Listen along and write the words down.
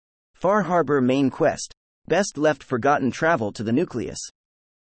Far Harbor main quest. Best left forgotten travel to the nucleus.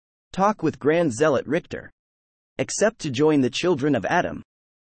 Talk with Grand Zealot Richter. Accept to join the children of Adam.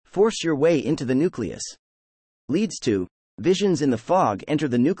 Force your way into the nucleus. Leads to visions in the fog. Enter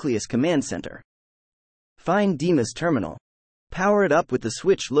the nucleus command center. Find Dima's terminal. Power it up with the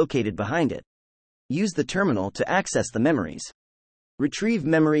switch located behind it. Use the terminal to access the memories. Retrieve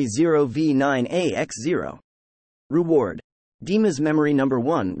memory 0v9ax0. Reward. Dima's memory number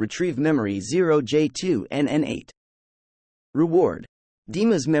 1. Retrieve memory 0j2nn8. Reward.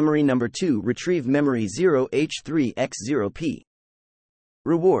 Dima's memory number 2. Retrieve memory 0h3x0p.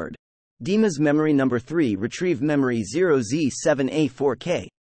 Reward. Dima's memory number 3. Retrieve memory 0z7a4k.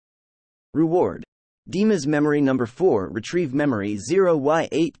 Reward. Dima's memory number 4. Retrieve memory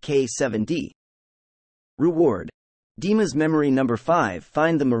 0y8k7d. Reward. Dima's memory number 5.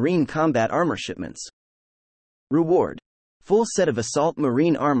 Find the Marine combat armor shipments. Reward. Full set of assault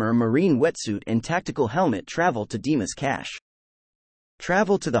marine armor, marine wetsuit and tactical helmet. Travel to Dima's cache.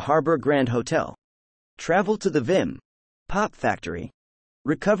 Travel to the Harbor Grand Hotel. Travel to the Vim Pop Factory.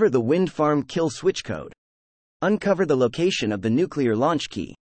 Recover the wind farm kill switch code. Uncover the location of the nuclear launch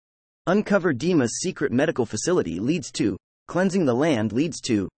key. Uncover Dima's secret medical facility. Leads to cleansing the land. Leads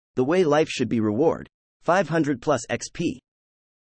to the way life should be. Reward 500 plus XP.